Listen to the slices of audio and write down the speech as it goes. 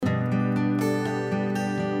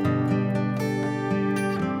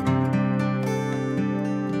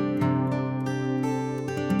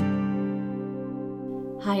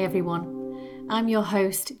Hi everyone, I'm your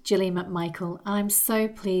host Gillian McMichael and I'm so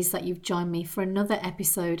pleased that you've joined me for another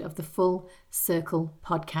episode of the Full Circle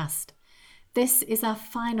podcast. This is our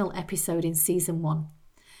final episode in season 1,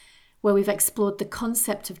 where we've explored the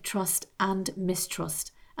concept of trust and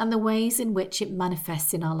mistrust and the ways in which it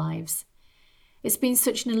manifests in our lives. It's been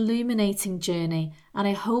such an illuminating journey and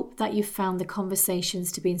I hope that you've found the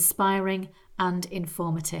conversations to be inspiring and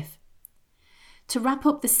informative. To wrap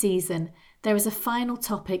up the season, there is a final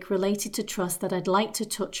topic related to trust that I'd like to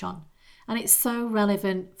touch on, and it's so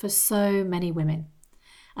relevant for so many women.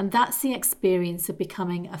 And that's the experience of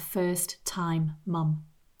becoming a first-time mum.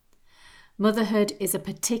 Motherhood is a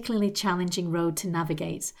particularly challenging road to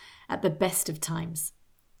navigate at the best of times.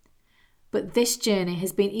 But this journey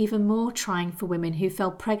has been even more trying for women who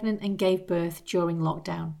fell pregnant and gave birth during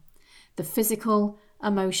lockdown. The physical,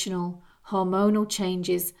 emotional, hormonal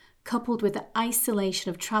changes coupled with the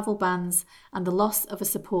isolation of travel bans and the loss of a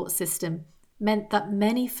support system meant that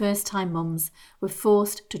many first-time mums were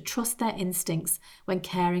forced to trust their instincts when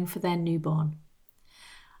caring for their newborn.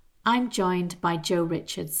 I'm joined by Jo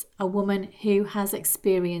Richards, a woman who has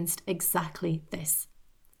experienced exactly this.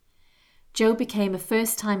 Jo became a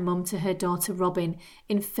first-time mum to her daughter Robin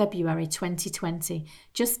in February 2020,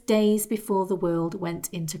 just days before the world went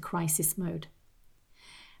into crisis mode.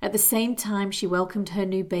 At the same time she welcomed her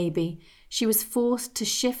new baby, she was forced to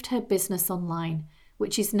shift her business online,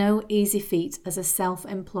 which is no easy feat as a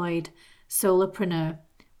self-employed solopreneur,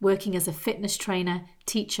 working as a fitness trainer,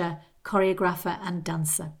 teacher, choreographer and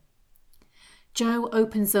dancer. Jo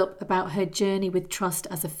opens up about her journey with trust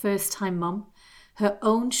as a first-time mum, her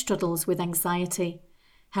own struggles with anxiety,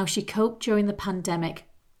 how she coped during the pandemic,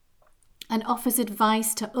 and offers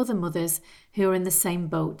advice to other mothers who are in the same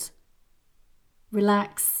boat.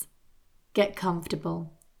 Relax, get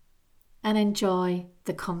comfortable, and enjoy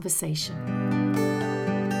the conversation.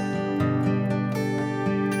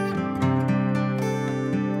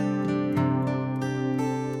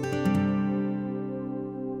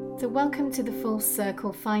 So welcome to the Full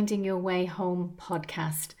Circle Finding Your Way Home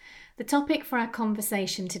podcast. The topic for our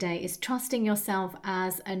conversation today is trusting yourself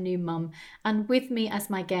as a new mum, and with me as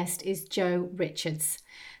my guest is Jo Richards.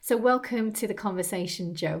 So welcome to the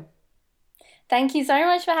conversation, Jo. Thank you so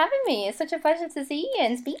much for having me. It's such a pleasure to see you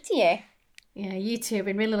and speak to you. Yeah, you too. I've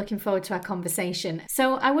been really looking forward to our conversation.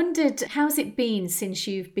 So I wondered, how's it been since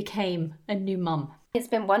you've became a new mum? It's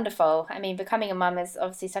been wonderful. I mean, becoming a mum is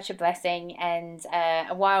obviously such a blessing and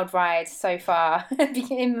a wild ride so far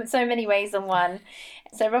in so many ways than one.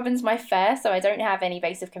 So Robin's my first, so I don't have any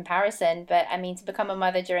base of comparison. But I mean, to become a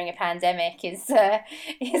mother during a pandemic is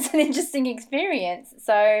an interesting experience.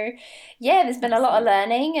 So yeah, there's been a lot of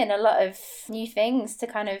learning and a lot of new things to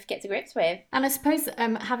kind of get to grips with. And I suppose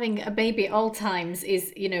having a baby at all times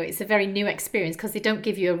is, it's a very new experience because they don't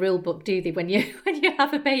give you a rule book, do they? When you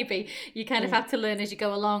have a baby, you kind of have to learn as you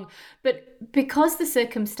go along. But because the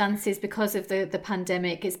circumstances, because of the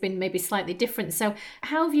pandemic, it's been maybe slightly different. So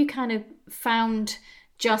how have you kind of found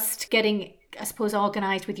just getting, I suppose,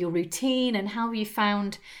 organised with your routine, and how have you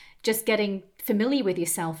found just getting familiar with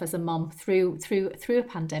yourself as a mum through a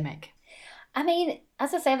pandemic? I mean,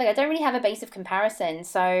 as I say, I don't really have a base of comparison.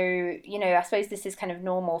 So, I suppose this is kind of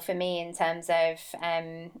normal for me in terms of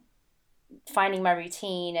finding my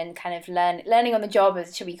routine and kind of learning on the job,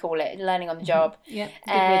 as should we call it, learning on the job. Yeah,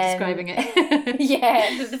 good way of describing it.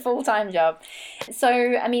 Yeah, the full-time job. So,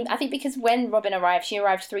 I mean, I think because when Robin arrived, she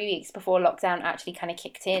arrived 3 weeks before lockdown actually kind of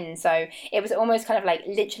kicked in. So it was almost kind of like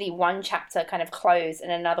literally one chapter kind of closed and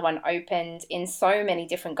another one opened in so many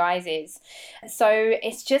different guises. So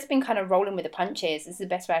it's just been kind of rolling with the punches. This is the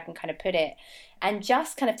best way I can kind of put it. And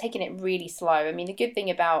just kind of taking it really slow. I mean, the good thing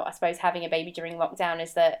about, I suppose, having a baby during lockdown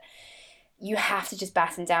is that you have to just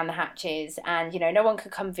batten down the hatches and, no one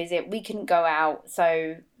could come visit. We couldn't go out.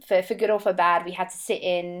 So for good or for bad, we had to sit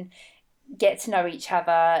in, get to know each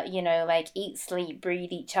other, eat, sleep,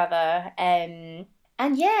 breathe each other. And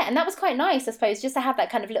that was quite nice, I suppose, just to have that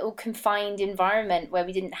kind of little confined environment where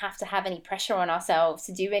we didn't have to have any pressure on ourselves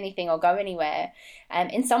to do anything or go anywhere.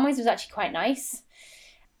 In some ways, it was actually quite nice.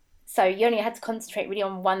 So you only had to concentrate really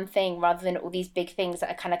on one thing rather than all these big things that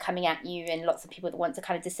are kind of coming at you and lots of people that want to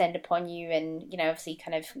kind of descend upon you and, obviously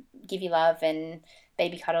kind of give you love and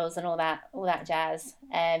baby cuddles and all that jazz.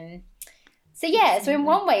 So in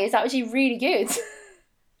one way, it's actually really good.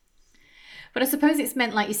 But I suppose it's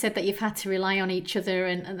meant, like you said, that you've had to rely on each other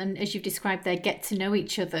and as you've described there, get to know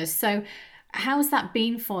each other. So how's that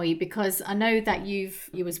been for you? Because I know that you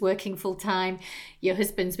was working full time, your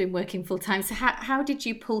husband's been working full time. So how did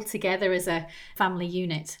you pull together as a family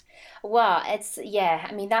unit? Well,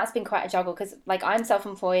 I mean, that's been quite a juggle because, like, I'm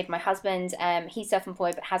self-employed. My husband, he's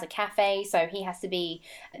self-employed but has a cafe, so he has to be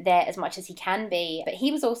there as much as he can be. But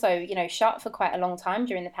he was also, shut for quite a long time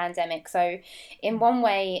during the pandemic. So, in one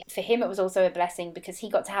way, for him, it was also a blessing because he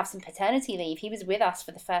got to have some paternity leave. He was with us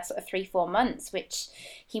for the first sort of 3-4 months, which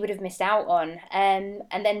he would have missed out on. And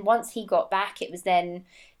then once he got back, it was then,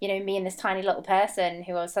 me and this tiny little person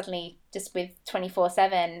who I was suddenly just with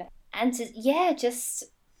 24/7. And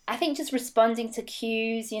I think just responding to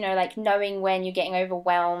cues, like knowing when you're getting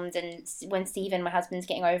overwhelmed and when Stephen, my husband's,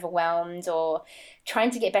 getting overwhelmed, or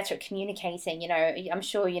trying to get better at communicating. I'm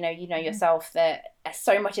sure, yourself that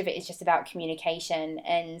so much of it is just about communication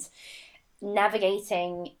and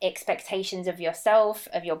navigating expectations of yourself,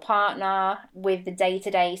 of your partner, with the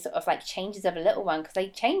day-to-day sort of like changes of a little one, because they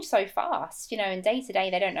change so fast, and day-to-day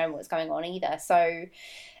they don't know what's going on either. So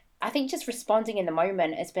I think just responding in the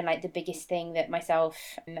moment has been like the biggest thing that myself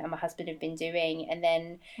and my husband have been doing. And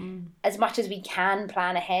then as much as we can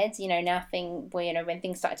plan ahead, when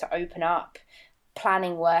things started to open up,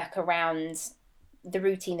 planning work around the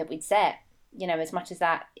routine that we'd set, as much as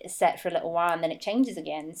that is set for a little while and then it changes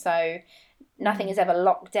again. So nothing is ever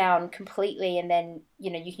locked down completely, and then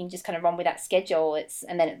you can just kind of run with that schedule.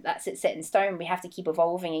 That's it set in stone. We have to keep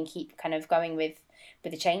evolving and keep kind of going with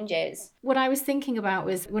the changes. What I was thinking about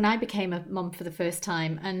was when I became a mum for the first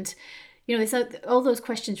time, and there's all those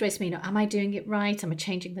questions raised to me. Am I doing it right? Am I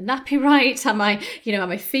changing the nappy right? Am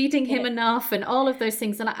I feeding him enough? And all of those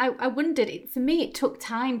things. And I wondered, for me, it took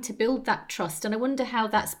time to build that trust. And I wonder how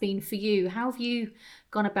that's been for you. How have you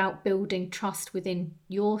gone about building trust within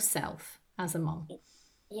yourself as a mum?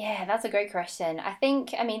 Yeah, that's a great question. I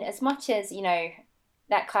think, as much as,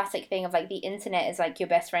 that classic thing of like the internet is like your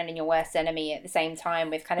best friend and your worst enemy at the same time,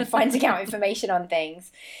 with kind of finding out information on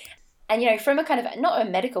things. And, from a kind of, not a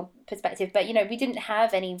medical perspective, but, we didn't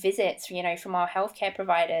have any visits, from our healthcare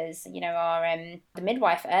providers, the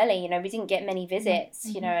midwife early, we didn't get many visits,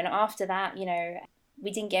 and after that,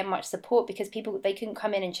 we didn't get much support because they couldn't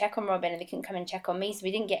come in and check on Robin, and they couldn't come and check on me. So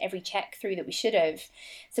we didn't get every check through that we should have.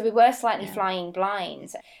 So we were slightly flying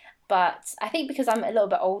blind. But I think because I'm a little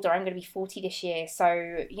bit older, I'm going to be 40 this year. So,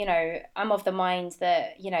 I'm of the mind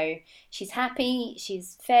that, she's happy,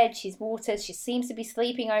 she's fed, she's watered, she seems to be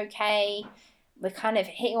sleeping okay. We're kind of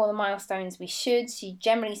hitting all the milestones we should. She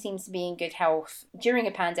generally seems to be in good health. During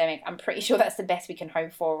a pandemic, I'm pretty sure that's the best we can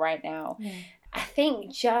hope for right now. Yeah. I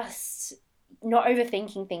think just not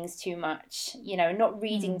overthinking things too much, not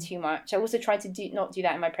reading too much. I also tried to not do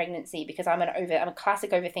that in my pregnancy because I'm a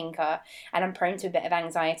classic overthinker, and I'm prone to a bit of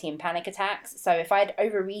anxiety and panic attacks. So if I'd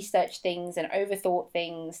over-researched things and overthought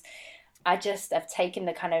things, I just have taken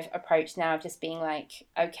the kind of approach now of just being like,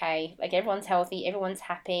 okay, like everyone's healthy, everyone's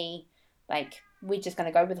happy, like we're just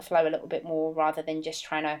going to go with the flow a little bit more rather than just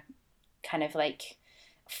trying to kind of like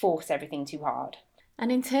force everything too hard.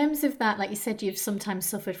 And in terms of that, like you said, you've sometimes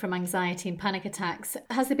suffered from anxiety and panic attacks.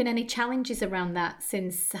 Has there been any challenges around that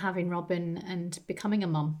since having Robin and becoming a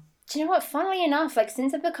mum? Do you know what? Funnily enough, like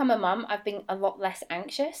since I've become a mum, I've been a lot less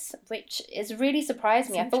anxious, which has really surprised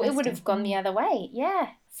me. I thought it would have gone the other way. Yeah.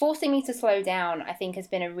 Forcing me to slow down, I think, has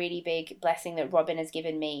been a really big blessing that Robin has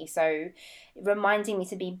given me. So reminding me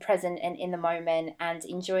to be present and in the moment and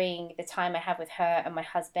enjoying the time I have with her and my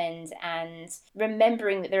husband, and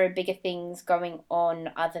remembering that there are bigger things going on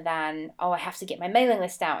other than, I have to get my mailing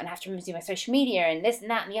list out and I have to do my social media and this and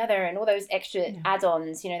that and the other and all those extra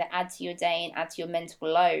add-ons, that add to your day and add to your mental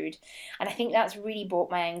load. And I think that's really brought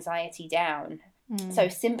my anxiety down. So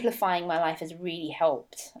simplifying my life has really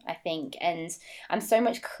helped, I think. And I'm so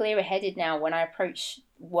much clearer headed now when I approach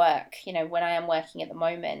work, when I am working at the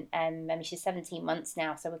moment. She's 17 months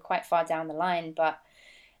now, so we're quite far down the line. But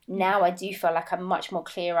now I do feel like I'm much more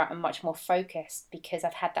clearer and much more focused because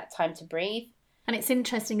I've had that time to breathe. And it's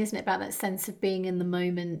interesting, isn't it, about that sense of being in the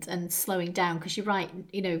moment and slowing down? Because you're right,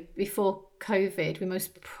 before COVID, we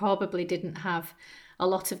most probably didn't have a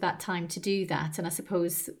lot of that time to do that. And I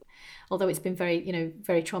suppose, although it's been very,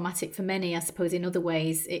 very traumatic for many, I suppose in other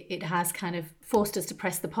ways, it has kind of forced us to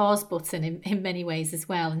press the pause button in many ways as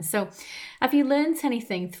well. And so have you learned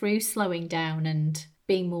anything through slowing down and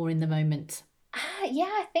being more in the moment? Yeah,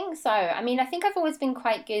 I think so. I think I've always been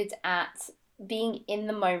quite good at being in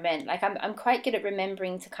the moment. Like I'm quite good at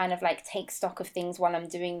remembering to kind of like take stock of things while I'm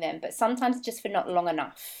doing them, but sometimes just for not long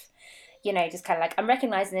enough. Just kind of like, I'm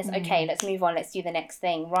recognizing this, okay, let's move on, let's do the next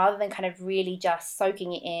thing, rather than kind of really just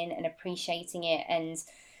soaking it in and appreciating it and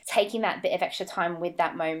taking that bit of extra time with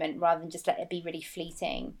that moment rather than just let it be really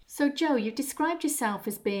fleeting. So Jo, you've described yourself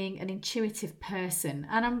as being an intuitive person,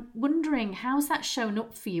 and I'm wondering, how's that shown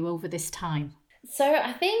up for you over this time? So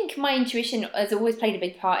I think my intuition has always played a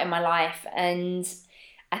big part in my life. And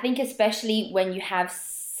I think especially when you have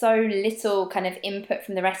so little kind of input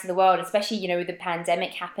from the rest of the world, especially, with the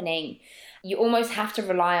pandemic happening, you almost have to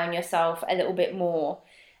rely on yourself a little bit more,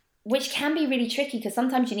 which can be really tricky because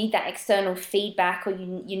sometimes you need that external feedback, or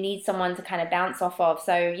you need someone to kind of bounce off of.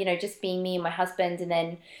 So, just being me and my husband, and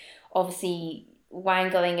then obviously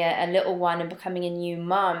wangling a little one and becoming a new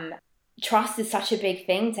mum, trust is such a big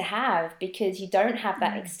thing to have because you don't have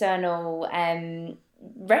that external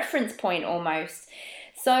reference point almost.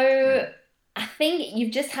 So I think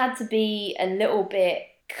you've just had to be a little bit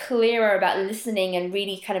clearer about listening and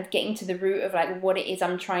really kind of getting to the root of like what it is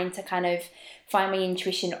I'm trying to kind of find my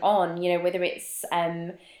intuition on, whether it's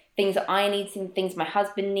things that I need, things my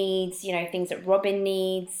husband needs, things that Robin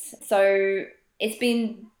needs. So it's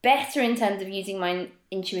been better in terms of using my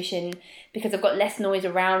intuition because I've got less noise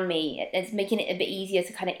around me. It's making it a bit easier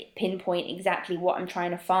to kind of pinpoint exactly what I'm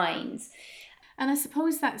trying to find. And I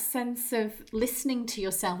suppose that sense of listening to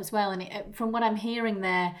yourself as well. And from what I'm hearing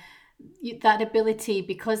there, that ability,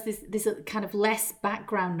 because there's a kind of less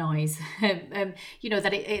background noise, that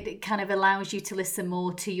it kind of allows you to listen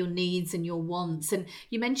more to your needs and your wants. And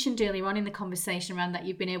you mentioned earlier on in the conversation around that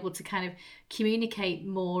you've been able to kind of communicate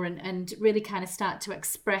more and really kind of start to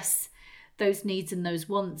express those needs and those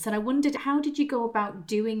wants. And I wondered, how did you go about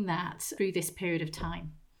doing that through this period of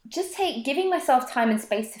time? Just giving myself time and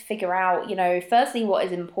space to figure out, firstly, what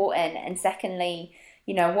is important, and secondly,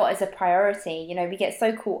 what is a priority. We get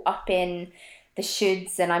so caught up in the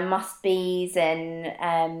shoulds and I must be's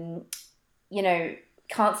and,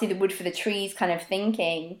 can't see the wood for the trees kind of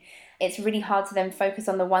thinking. It's really hard to then focus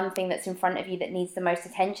on the one thing that's in front of you that needs the most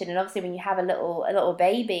attention. And obviously when you have a little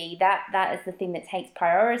baby, that is the thing that takes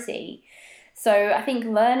priority. So I think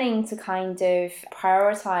learning to kind of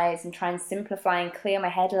prioritize and try and simplify and clear my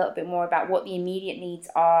head a little bit more about what the immediate needs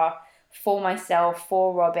are for myself,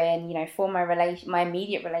 for Robin, for my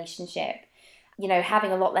immediate relationship,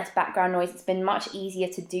 having a lot less background noise, it's been much easier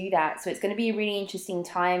to do that. So it's going to be a really interesting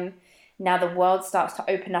time now the world starts to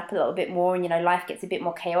open up a little bit more and, life gets a bit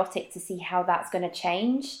more chaotic, to see how that's going to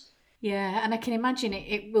change. Yeah, and I can imagine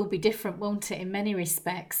it will be different, won't it, in many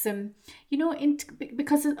respects.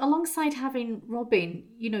 Because alongside having Robin,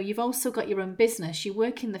 you've also got your own business. You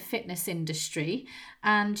work in the fitness industry,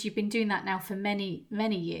 and you've been doing that now for many,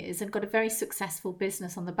 many years, and got a very successful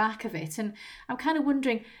business on the back of it. And I'm kind of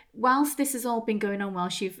wondering, whilst this has all been going on,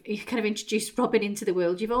 whilst you've kind of introduced Robin into the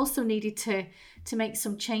world, you've also needed to make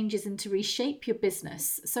some changes and to reshape your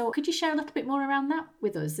business. So could you share a little bit more around that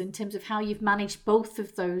with us in terms of how you've managed both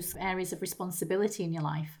of those areas of responsibility in your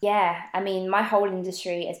life? Yeah, I mean, my whole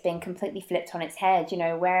industry has been completely flipped on its head,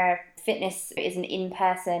 where fitness is an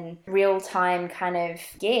in-person, real-time kind of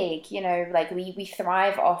gig, like we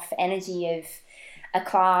thrive off energy of a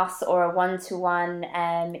class or a one-to-one,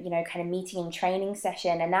 kind of meeting and training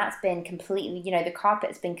session. And that's been completely, the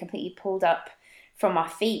carpet's been completely pulled up from our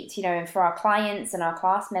feet, and for our clients and our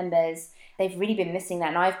class members, they've really been missing that.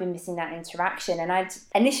 And I've been missing that interaction. And I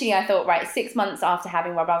thought, right, 6 months after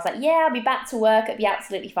having Rob, I was like, yeah, I'll be back to work. It'll be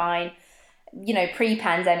absolutely fine.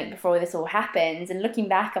 Pre-pandemic, before this all happened. And looking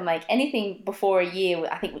back, I'm like, anything before a year,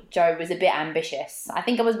 I think Joe was a bit ambitious. I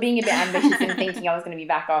think I was being a bit ambitious in thinking I was going to be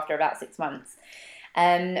back after about 6 months.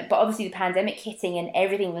 But obviously the pandemic hitting and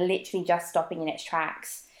everything literally just stopping in its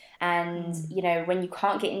tracks. And, when you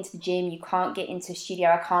can't get into the gym, you can't get into a studio,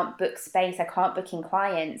 I can't book space, I can't book in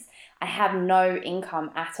clients, I have no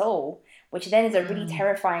income at all, which then is a really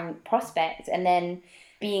terrifying prospect. And then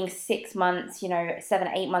being 6 months, 7,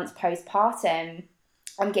 8 months postpartum,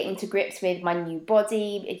 I'm getting to grips with my new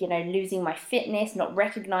body, losing my fitness, not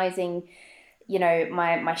recognizing,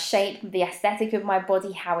 my shape, the aesthetic of my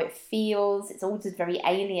body, how it feels. It's all just very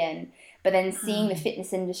alien. But then seeing the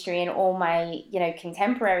fitness industry and all my,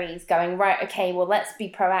 contemporaries going, right, okay, well, let's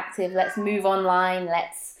be proactive. Let's move online.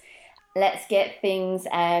 Let's get things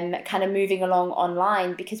kind of moving along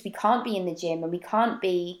online, because we can't be in the gym and we can't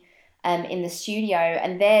be in the studio,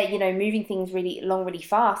 and they're, moving things really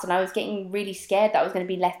fast. And I was getting really scared that I was going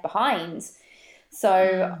to be left behind.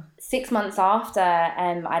 So 6 months after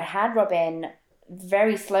I'd had Robin,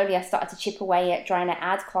 very slowly I started to chip away at trying to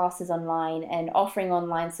add classes online and offering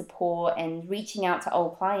online support and reaching out to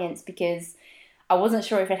old clients, because I wasn't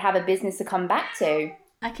sure if I'd have a business to come back to.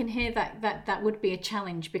 I can hear that would be a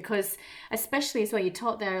challenge, because especially as well, you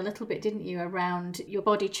talked there a little bit, didn't you, around your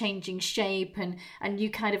body changing shape and you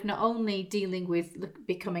kind of not only dealing with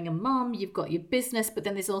becoming a mom, you've got your business, but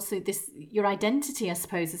then there's also your identity, I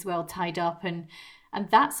suppose, as well, tied up. And And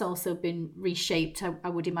that's also been reshaped, I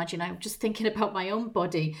would imagine. I'm just thinking about my own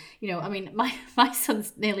body. I mean, my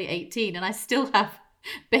son's nearly 18 and I still have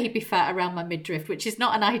baby fat around my midriff, which is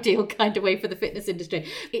not an ideal kind of way for the fitness industry.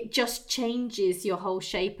 It just changes your whole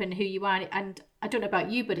shape and who you are. And I don't know about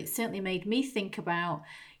you, but it certainly made me think about,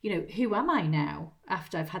 who am I now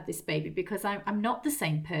after I've had this baby? Because I'm not the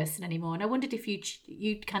same person anymore. And I wondered if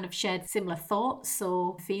you'd kind of shared similar thoughts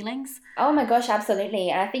or feelings. Oh my gosh, absolutely.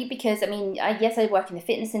 And I think because, yes, I work in the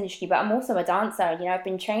fitness industry, but I'm also a dancer. I've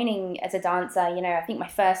been training as a dancer. I think my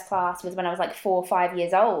first class was when I was like 4 or 5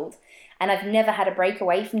 years old. And I've never had a break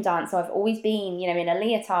away from dance. So I've always been, in a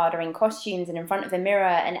leotard or in costumes and in front of a mirror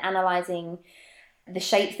and analysing the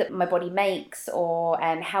shapes that my body makes or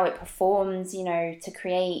how it performs, to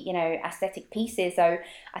create, aesthetic pieces. So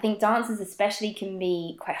I think dancers especially can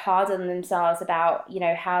be quite hard on themselves about,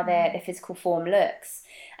 how their physical form looks.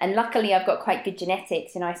 And luckily I've got quite good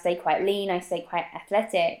genetics. I stay quite lean, I stay quite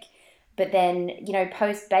athletic. But then,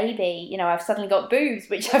 post-baby, I've suddenly got boobs,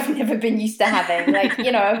 which I've never been used to having.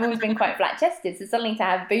 I've always been quite flat-chested. So suddenly to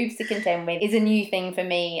have boobs to contend with is a new thing for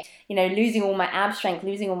me. Losing all my ab strength,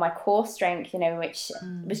 losing all my core strength, which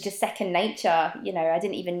was just second nature. I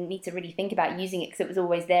didn't even need to really think about using it because it was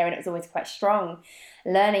always there and it was always quite strong.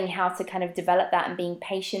 Learning how to kind of develop that and being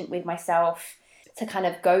patient with myself to kind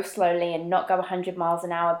of go slowly and not go 100 miles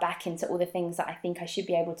an hour back into all the things that I think I should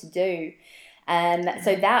be able to do.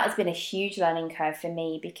 So that has been a huge learning curve for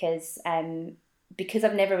me because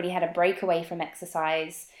I've never really had a breakaway from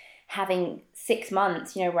exercise. Having 6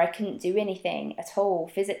 months, where I couldn't do anything at all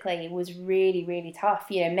physically was really, really tough,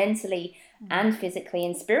 mentally and physically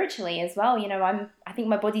and spiritually as well. I think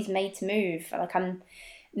my body's made to move. Like I'm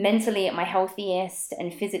mentally at my healthiest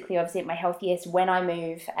and physically obviously at my healthiest when I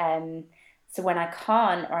move. So when I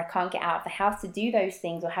can't get out of the house to do those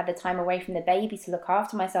things or have the time away from the baby to look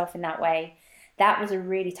after myself in that way, that was a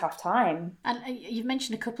really tough time. And you've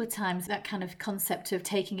mentioned a couple of times that kind of concept of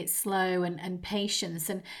taking it slow and patience.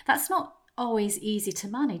 And that's not always easy to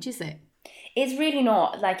manage, is it? It's really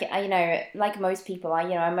not. Like most people,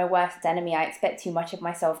 I'm my worst enemy. I expect too much of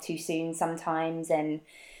myself too soon sometimes. And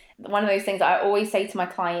one of those things I always say to my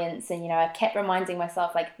clients, and, I kept reminding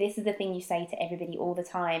myself, like, this is the thing you say to everybody all the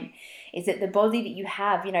time, is that the body that you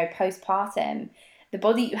have, postpartum, the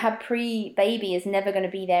body you had pre-baby is never going to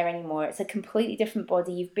be there anymore. It's a completely different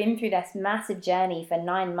body. You've been through this massive journey for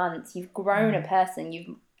 9 months. You've grown a person.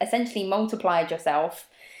 You've essentially multiplied yourself.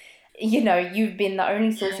 You've been the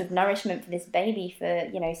only source of nourishment for this baby for,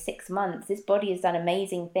 6 months. This body has done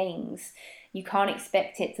amazing things. You can't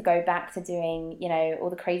expect it to go back to doing, all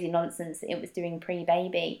the crazy nonsense that it was doing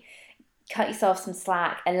pre-baby. Cut yourself some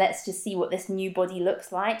slack and let's just see what this new body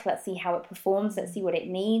looks like. Let's see how it performs. Let's see what it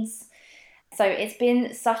needs. So it's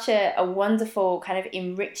been such a wonderful kind of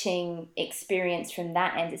enriching experience from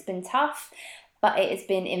that end. It's been tough, but it has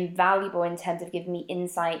been invaluable in terms of giving me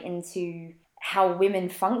insight into how women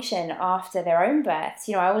function after their own births.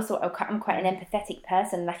 I always thought I'm quite an empathetic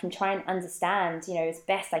person and I can try and understand, as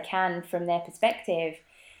best I can from their perspective.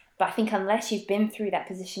 But I think unless you've been through that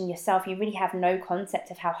position yourself, you really have no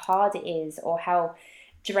concept of how hard it is or how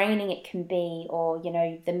draining it can be, or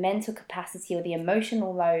the mental capacity or the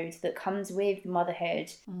emotional load that comes with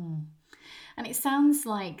motherhood. And it sounds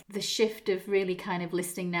like the shift of really kind of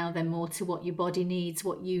listening now then more to what your body needs,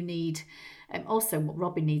 what you need, and also what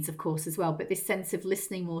Robin needs, of course, as well, but this sense of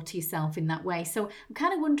listening more to yourself in that way. So I'm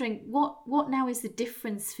kind of wondering what now is the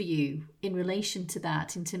difference for you in relation to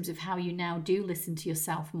that, in terms of how you now do listen to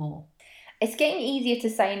yourself more? It's getting easier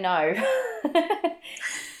to say no.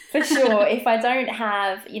 For sure. If I don't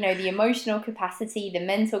have, the emotional capacity, the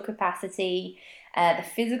mental capacity, the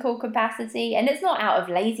physical capacity, and it's not out of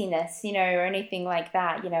laziness, or anything like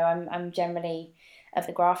that. I'm generally of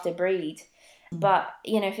the grafter breed. But,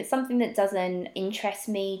 if it's something that doesn't interest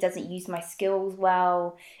me, doesn't use my skills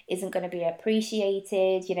well, isn't going to be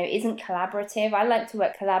appreciated, isn't collaborative. I like to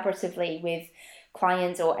work collaboratively with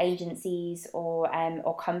clients or agencies or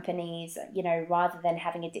companies, rather than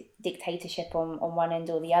having a dictatorship on one end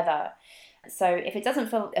or the other. So if it doesn't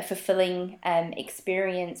feel a fulfilling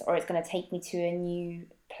experience, or it's going to take me to a new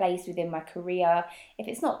place within my career, if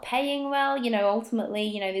it's not paying well,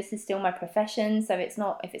 ultimately, this is still my profession. So if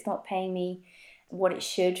it's not paying me what it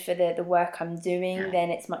should for the work I'm doing, then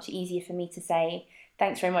it's much easier for me to say,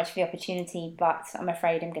 thanks very much for the opportunity, but I'm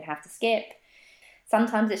afraid I'm going to have to skip.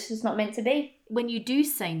 Sometimes it's just not meant to be. When you do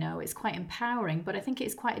say no, it's quite empowering, but I think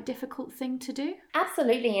it's quite a difficult thing to do.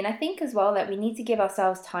 Absolutely. And I think as well that we need to give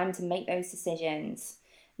ourselves time to make those decisions.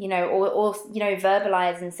 or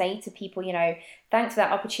verbalize and say to people, thanks for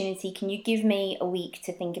that opportunity. Can you give me a week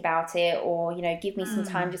to think about it, or, give me some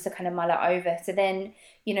time just to kind of mull it over. So then,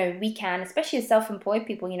 we can, especially as self-employed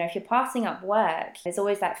people, if you're passing up work, there's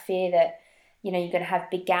always that fear that, you're going to have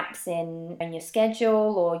big gaps in your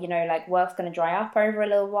schedule, or, work's going to dry up over a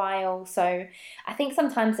little while. So I think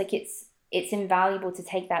sometimes it's invaluable to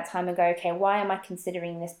take that time and go, okay, why am I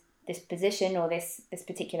considering this position or this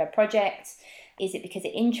particular project? Is it because it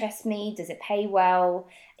interests me? Does it pay well?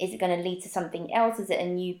 Is it going to lead to something else? Is it a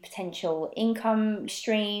new potential income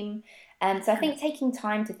stream? So I think taking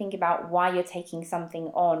time to think about why you're taking something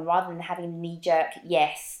on, rather than having a knee-jerk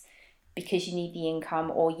yes because you need the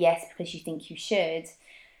income, or yes because you think you should,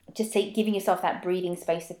 just giving yourself that breathing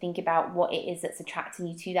space to think about what it is that's attracting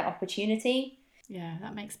you to that opportunity. Yeah,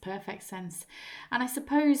 that makes perfect sense. And I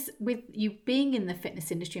suppose with you being in the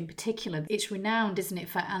fitness industry in particular, it's renowned, isn't it,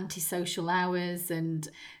 for antisocial hours and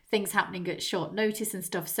things happening at short notice and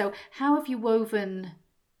stuff. So how have you woven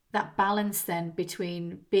that balance then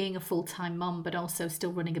between being a full-time mum but also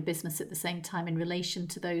still running a business at the same time in relation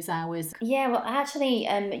to those hours? Yeah, well, actually,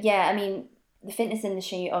 the fitness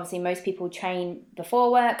industry, obviously most people train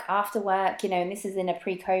before work, after work, and this is in a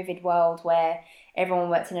pre-COVID world where everyone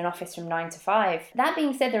works in an office from 9 to 5. That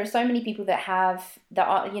being said, there are so many people who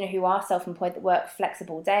are self-employed, that work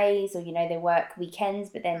flexible days, or, they work weekends,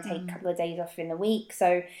 but then take a couple of days off in the week.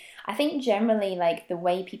 So I think generally, the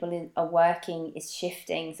way people are working is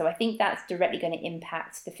shifting. So I think that's directly going to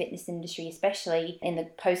impact the fitness industry, especially in the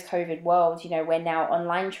post-COVID world, where now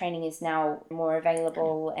online training is now more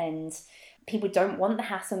available, and people don't want the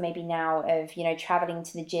hassle maybe now of, traveling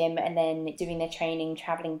to the gym and then doing their training,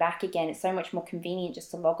 traveling back again. It's so much more convenient just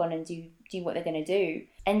to log on and do what they're going to do.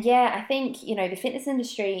 And yeah, I think, the fitness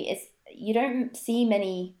industry you don't see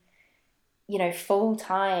many,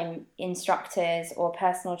 full-time instructors or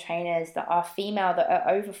personal trainers that are female that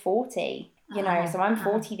are over 40. So I'm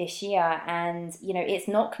 40 this year, and, it's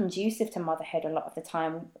not conducive to motherhood a lot of the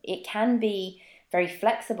time. It can be very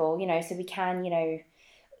flexible, so we can,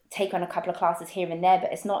 take on a couple of classes here and there,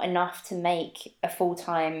 but it's not enough to make a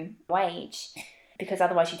full-time wage, because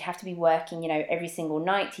otherwise you'd have to be working, every single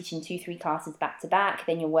night, teaching 2-3 classes back to back.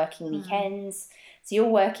 Then you're working weekends. So you're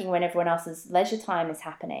working when everyone else's leisure time is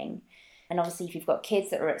happening. And obviously if you've got kids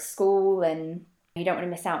that are at school, and you don't want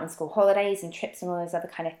to miss out on school holidays and trips and all those other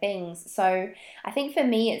kind of things. So I think for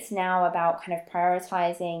me, it's now about kind of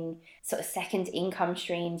prioritizing sort of second income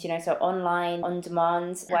streams, so online,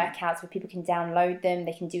 on-demand workouts where people can download them.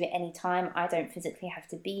 They can do it anytime. I don't physically have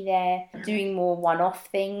to be there. Doing more one-off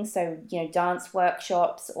things. So, dance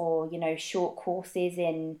workshops, or, short courses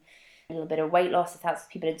in a little bit of weight loss, if that's what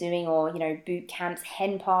people are doing, or, boot camps.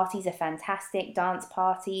 Hen parties are fantastic. Dance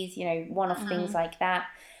parties, one-off things like that.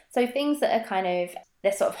 So things that are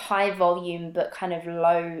they're sort of high volume, but kind of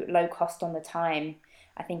low cost on the time.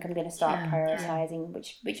 I think I'm going to start prioritizing,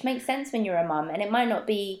 which makes sense when you're a mum. And it might not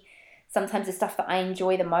be sometimes the stuff that I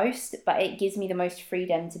enjoy the most, but it gives me the most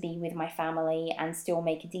freedom to be with my family and still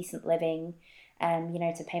make a decent living,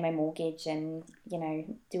 to pay my mortgage and,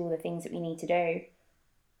 do all the things that we need to do.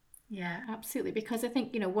 Yeah, absolutely. Because I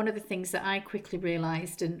think, one of the things that I quickly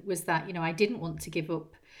realised was that, I didn't want to give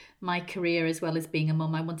up my career as well as being a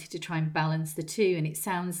mum. I wanted to try and balance the two. And it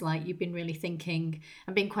sounds like you've been really thinking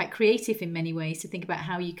and being quite creative in many ways to think about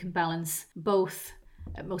how you can balance both,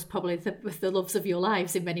 most probably with the loves of your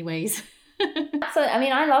lives in many ways. So,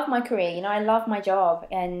 I love my career, I love my job,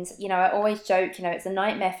 and, I always joke, it's a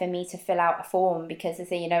nightmare for me to fill out a form because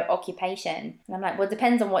it's a, occupation. And I'm like, well, it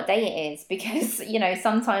depends on what day it is, because,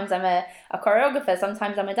 sometimes I'm a choreographer,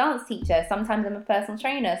 sometimes I'm a dance teacher, sometimes I'm a personal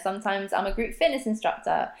trainer, sometimes I'm a group fitness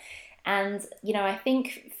instructor. And, I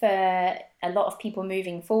think for a lot of people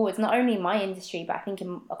moving forwards, not only in my industry, but I think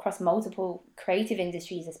across multiple creative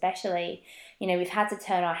industries especially, we've had to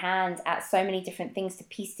turn our hand at so many different things to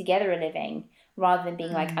piece together a living, rather than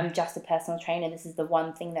being like, I'm just a personal trainer, this is the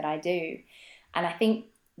one thing that I do. And I think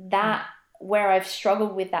that where I've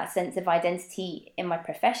struggled with that sense of identity in my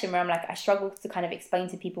profession, where I'm like, I struggle to kind of explain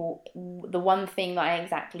to people the one thing that I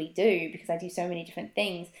exactly do, because I do so many different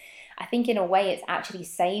things. I think in a way it's actually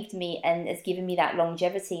saved me and has given me that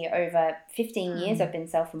longevity. Over 15 years I've been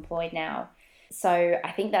self-employed now. So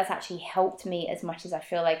I think that's actually helped me, as much as I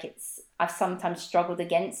feel like I've sometimes struggled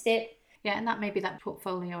against it. Yeah, and that may be that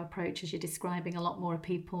portfolio approach, as you're describing. A lot more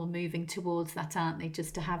people moving towards that, aren't they?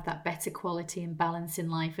 Just to have that better quality and balance in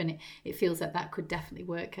life. And it feels like that could definitely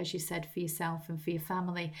work, as you said, for yourself and for your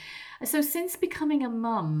family. So since becoming a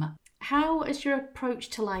mum, how has your approach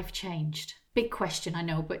to life changed? Big question, I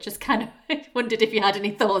know, but just kind of wondered if you had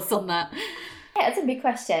any thoughts on that. Yeah, it's a big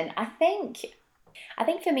question. I think I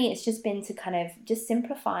think for me, it's just been to kind of just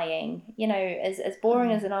simplifying, as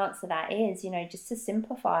boring as an answer that is, just to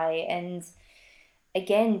simplify and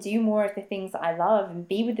again, do more of the things that I love and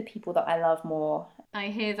be with the people that I love more. I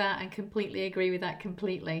hear that and completely agree with that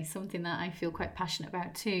completely. Something that I feel quite passionate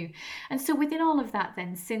about too. And so within all of that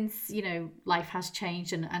then, since, life has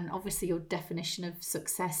changed and obviously your definition of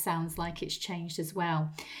success sounds like it's changed as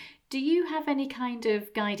well. Do you have any kind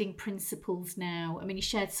of guiding principles now? I mean, you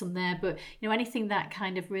shared some there, but anything that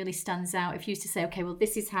kind of really stands out if you used to say, okay, well,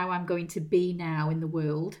 this is how I'm going to be now in the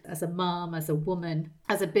world as a mom, as a woman,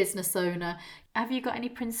 as a business owner. Have you got any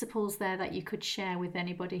principles there that you could share with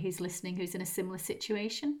anybody who's listening, who's in a similar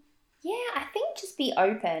situation? Yeah, I think just be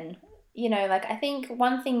open. I think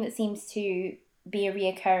one thing that seems to be a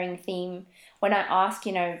reoccurring theme when I ask,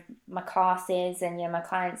 my classes and, my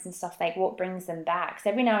clients and stuff, like what brings them back. Because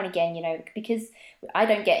every now and again, because I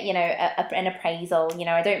don't get, an appraisal,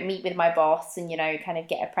 I don't meet with my boss and, kind of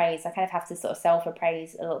get appraised. I kind of have to sort of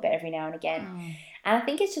self-appraise a little bit every now and again. And I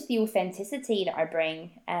think it's just the authenticity that I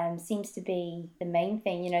bring seems to be the main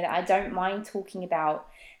thing, that I don't mind talking about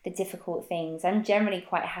the difficult things. I'm generally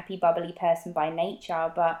quite a happy, bubbly person by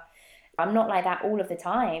nature, but I'm not like that all of the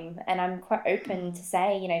time, and I'm quite open to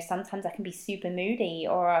say, sometimes I can be super moody,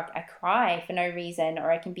 or I cry for no reason,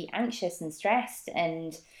 or I can be anxious and stressed,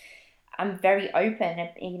 and I'm very open,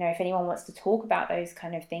 if anyone wants to talk about those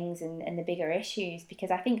kind of things and the bigger issues,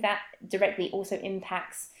 because I think that directly also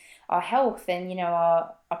impacts our health and,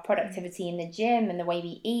 our productivity in the gym and the way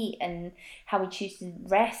we eat and how we choose to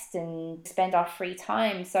rest and spend our free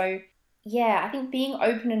time. So yeah, I think being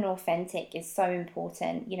open and authentic is so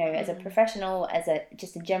important, as a professional, as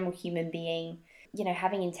just a general human being,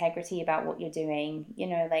 having integrity about what you're doing,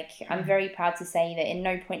 I'm very proud to say that in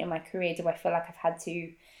no point in my career do I feel like I've had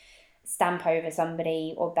to stamp over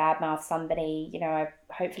somebody or badmouth somebody. I've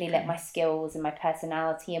hopefully let my skills and my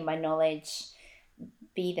personality and my knowledge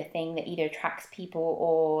be the thing that either attracts people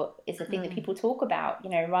or is the thing that people talk about,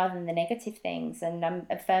 rather than the negative things. And I'm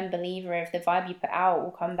a firm believer of the vibe you put out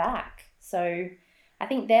will come back. So I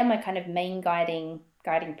think they're my kind of main guiding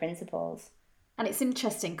principles. And it's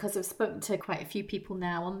interesting because I've spoken to quite a few people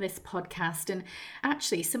now on this podcast, and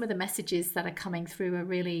actually some of the messages that are coming through are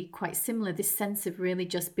really quite similar. This sense of really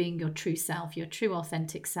just being your true self, your true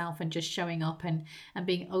authentic self, and just showing up and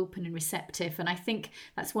being open and receptive. And I think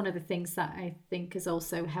that's one of the things that I think has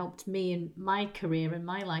also helped me in my career and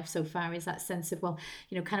my life so far, is that sense of, well,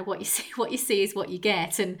 kind of what you see is what you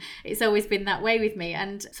get. And it's always been that way with me.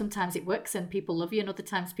 And sometimes it works and people love you, and other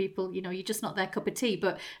times people, you're just not their cup of tea.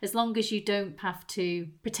 But as long as you don't have to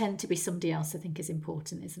pretend to be somebody else, I think is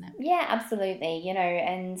important, isn't it? Yeah, absolutely.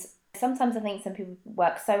 And sometimes I think some people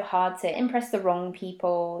work so hard to impress the wrong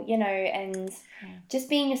people, and just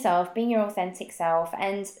being yourself, being your authentic self.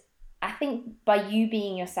 And I think by you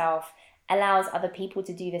being yourself allows other people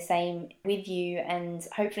to do the same with you and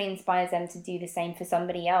hopefully inspires them to do the same for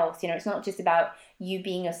somebody else. It's not just about you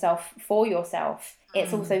being yourself for yourself.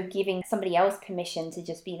 It's also giving somebody else permission to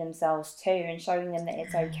just be themselves too, and showing them that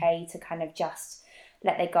it's okay to kind of just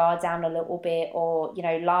let their guard down a little bit, or,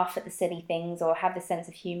 laugh at the silly things, or have the sense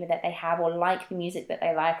of humor that they have, or like the music that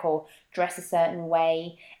they like, or dress a certain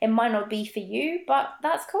way. It might not be for you, but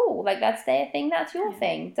that's cool. Like, that's their thing, that's your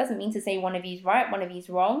thing. Doesn't mean to say one of you's right, one of you's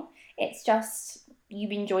wrong. It's just you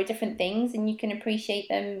enjoy different things and you can appreciate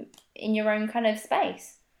them in your own kind of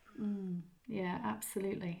space. Yeah,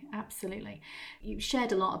 absolutely. Absolutely. You've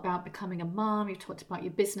shared a lot about becoming a mom. You've talked about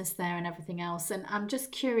your business there and everything else. And I'm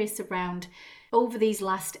just curious around over these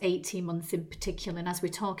last 18 months in particular, and as we're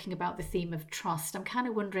talking about the theme of trust, I'm kind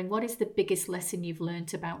of wondering, what is the biggest lesson you've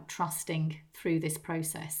learned about trusting through this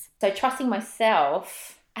process? So trusting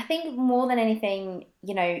myself, I think more than anything,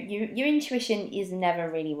 your intuition is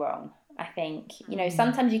never really wrong. I think,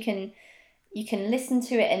 sometimes you can listen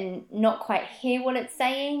to it and not quite hear what it's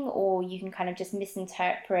saying, or you can kind of just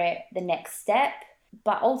misinterpret the next step.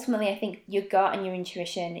 But ultimately, I think your gut and your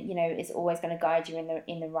intuition, is always going to guide you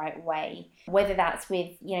in the right way. Whether that's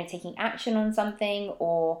with, taking action on something,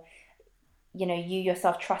 or, you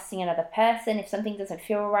yourself trusting another person. If something doesn't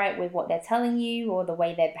feel right with what they're telling you or the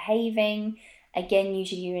way they're behaving, again,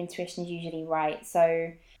 usually your intuition is usually right.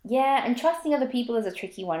 So yeah, and trusting other people is a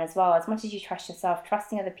tricky one as well. As much as you trust yourself,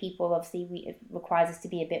 trusting other people obviously requires us to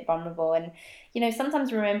be a bit vulnerable. And,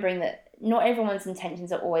 sometimes remembering that not everyone's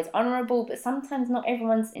intentions are always honourable, but sometimes not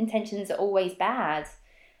everyone's intentions are always bad.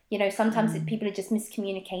 Sometimes people are just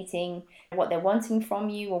miscommunicating what they're wanting from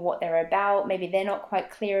you or what they're about. Maybe they're not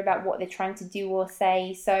quite clear about what they're trying to do or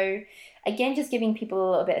say. So again, just giving people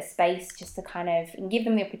a little bit of space just to kind of, and give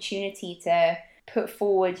them the opportunity to put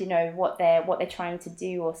forward, what they're trying to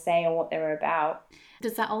do or say or what they're about.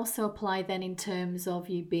 Does that also apply then in terms of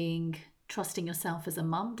you being trusting yourself as a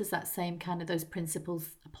mum? Does that same kind of those principles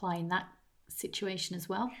apply in that situation as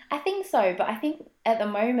well? I think so, but I think at the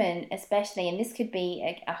moment, especially, and this could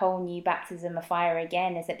be a whole new baptism of fire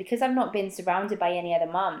again, is that because I've not been surrounded by any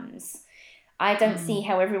other mums, I don't see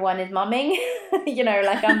how everyone is mumming.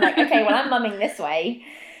 Like I'm like, okay, well, I'm mumming this way.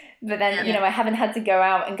 But then, I haven't had to go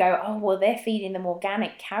out and go, oh, well, they're feeding them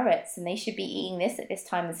organic carrots and they should be eating this at this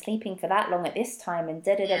time and sleeping for that long at this time and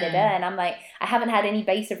da-da-da-da-da. And I'm like, I haven't had any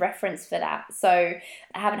base of reference for that. So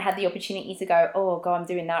I haven't had the opportunity to go, oh, God, I'm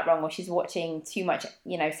doing that wrong. Or she's watching too much,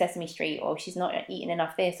 Sesame Street, or she's not eating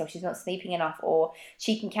enough this, or she's not sleeping enough, or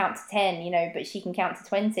she can count to 10, but she can count to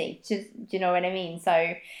 20. Do you know what I mean?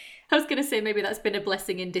 So I was going to say maybe that's been a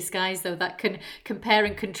blessing in disguise, though. That compare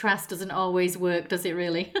and contrast doesn't always work, does it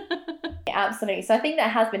really? Absolutely. So I think that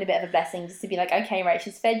has been a bit of a blessing, just to be like, okay, right,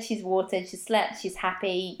 she's fed, she's watered, she's slept, she's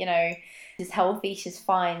happy, she's healthy, she's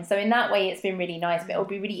fine. So in that way, it's been really nice. But it'll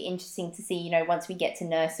be really interesting to see, once we get to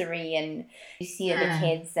nursery and you see other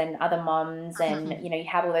kids and other mums and, you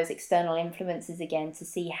have all those external influences again, to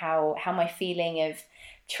see how my feeling of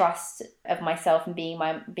trust of myself and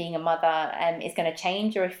being a mother is going to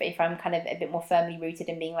change, or if I'm kind of a bit more firmly rooted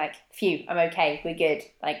in being like, phew, I'm okay, we're good,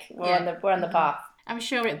 like we're on the path. I'm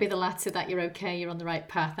sure it'll be the latter, that you're okay, you're on the right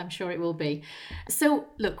path. I'm sure it will be. So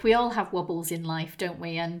look, we all have wobbles in life, don't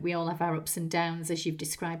we? And we all have our ups and downs, as you've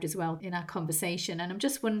described as well in our conversation. And I'm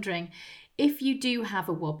just wondering, if you do have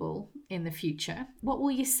a wobble in the future, what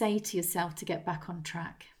will you say to yourself to get back on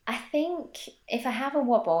track? I think if I have a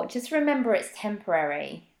wobble, just remember it's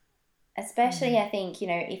temporary. Especially, I think,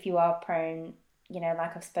 if you are prone,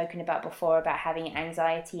 like I've spoken about before, about having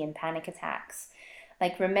anxiety and panic attacks,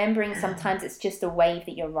 like remembering sometimes it's just a wave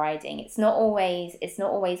that you're riding. It's not always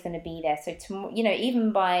going to be there. So, it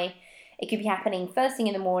could be happening first thing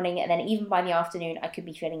in the morning, and then even by the afternoon, I could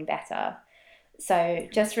be feeling better. So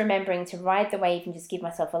just remembering to ride the wave and just give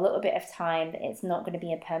myself a little bit of time, that it's not going to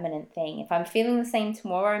be a permanent thing. If I'm feeling the same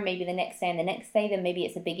tomorrow, maybe the next day and the next day, then maybe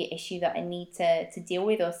it's a bigger issue that I need to deal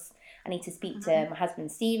with, or I need to speak to my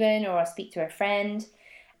husband, Stephen, or I'll speak to a friend.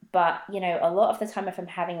 But, a lot of the time if I'm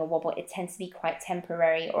having a wobble, it tends to be quite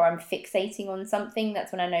temporary, or I'm fixating on something.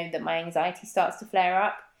 That's when I know that my anxiety starts to flare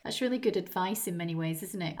up. That's really good advice in many ways,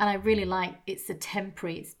 isn't it? And I really like it's a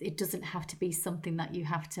temporary, it doesn't have to be something that you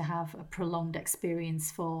have to have a prolonged experience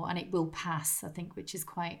for, and it will pass, I think, which is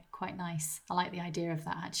quite nice. I like the idea of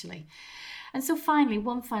that, actually. And so finally,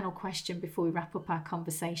 one final question before we wrap up our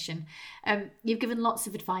conversation. You've given lots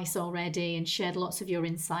of advice already and shared lots of your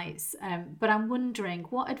insights, but I'm wondering,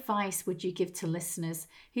 what advice would you give to listeners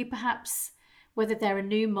who perhaps, whether they're a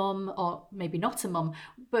new mum or maybe not a mum,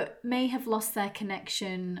 but may have lost their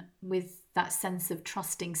connection with that sense of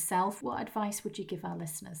trusting self? What advice would you give our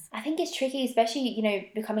listeners? I think it's tricky,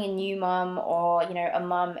 especially, becoming a new mum, or, a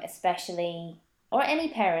mum especially, or any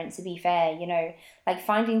parent, to be fair, like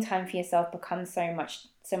finding time for yourself becomes so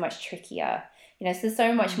much trickier. So there's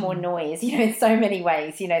so much more noise, in so many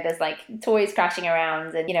ways. There's like toys crashing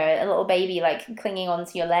around and, a little baby like clinging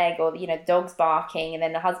onto your leg, or, dogs barking, and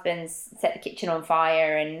then the husband's set the kitchen on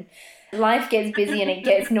fire, and life gets busy and it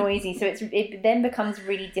gets noisy. So it then becomes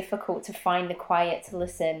really difficult to find the quiet to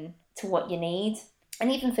listen to what you need.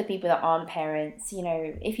 And even for people that aren't parents,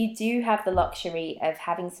 if you do have the luxury of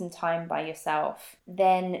having some time by yourself,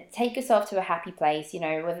 then take yourself to a happy place,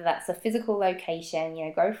 whether that's a physical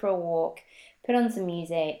location, go for a walk, put on some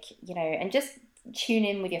music, and just tune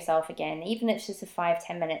in with yourself again, even if it's just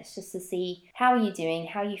 5-10 minutes, just to see how are you doing,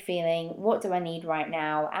 how are you feeling, what do I need right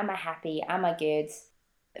now, am I happy, am I good?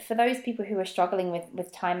 For those people who are struggling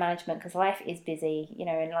with time management, because life is busy,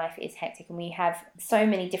 and life is hectic, and we have so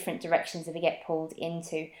many different directions that we get pulled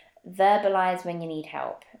into, verbalize when you need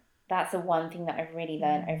help. That's the one thing that I've really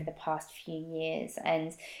learned over the past few years.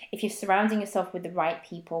 And if you're surrounding yourself with the right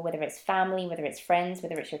people, whether it's family, whether it's friends,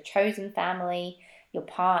 whether it's your chosen family, your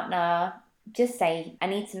partner, just say, I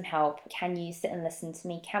need some help. Can you sit and listen to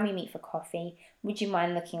me? Can we meet for coffee? Would you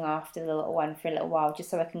mind looking after the little one for a little while, just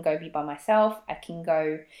so I can go be by myself? I can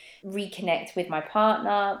go reconnect with my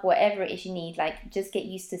partner, whatever it is you need. Like, just get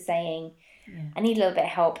used to saying, I need a little bit of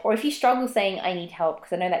help. Or if you struggle saying I need help,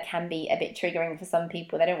 because I know that can be a bit triggering for some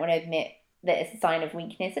people, they don't want to admit that it's a sign of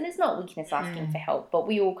weakness, and it's not weakness asking for help, but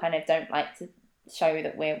we all kind of don't like to show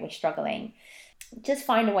that we're struggling. Just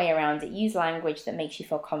find a way around it. Use language that makes you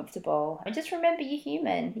feel comfortable, and just remember you're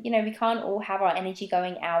human. We can't all have our energy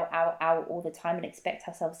going out all the time and expect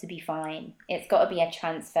ourselves to be fine. It's got to be a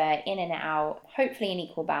transfer in and out, hopefully in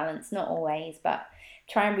equal balance, not always, but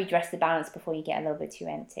try and redress the balance before you get a little bit too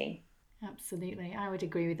empty. Absolutely. I would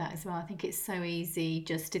agree with that as well. I think it's so easy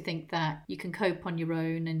just to think that you can cope on your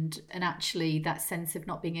own, and actually that sense of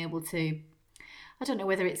not being able to, I don't know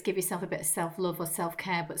whether it's give yourself a bit of self-love or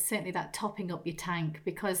self-care, but certainly that topping up your tank,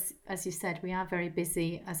 because as you said, we are very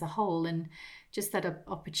busy as a whole, and just that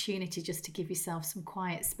opportunity just to give yourself some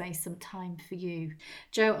quiet space, some time for you.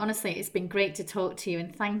 Jo, honestly, it's been great to talk to you,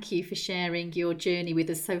 and thank you for sharing your journey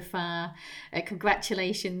with us so far.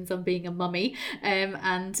 Congratulations on being a mummy,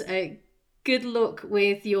 and good luck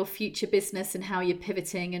with your future business and how you're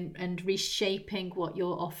pivoting and reshaping what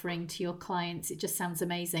you're offering to your clients. It just sounds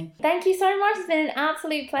amazing. Thank you so much. It's been an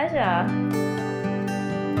absolute pleasure.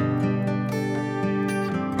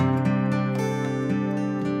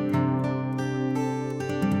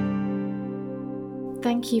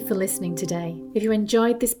 Thank you for listening today. If you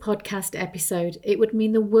enjoyed this podcast episode, it would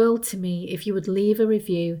mean the world to me if you would leave a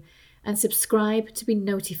review and subscribe to be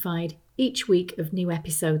notified each week of new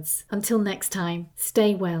episodes. Until next time,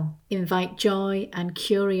 stay well, invite joy and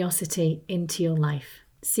curiosity into your life.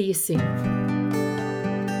 See you soon.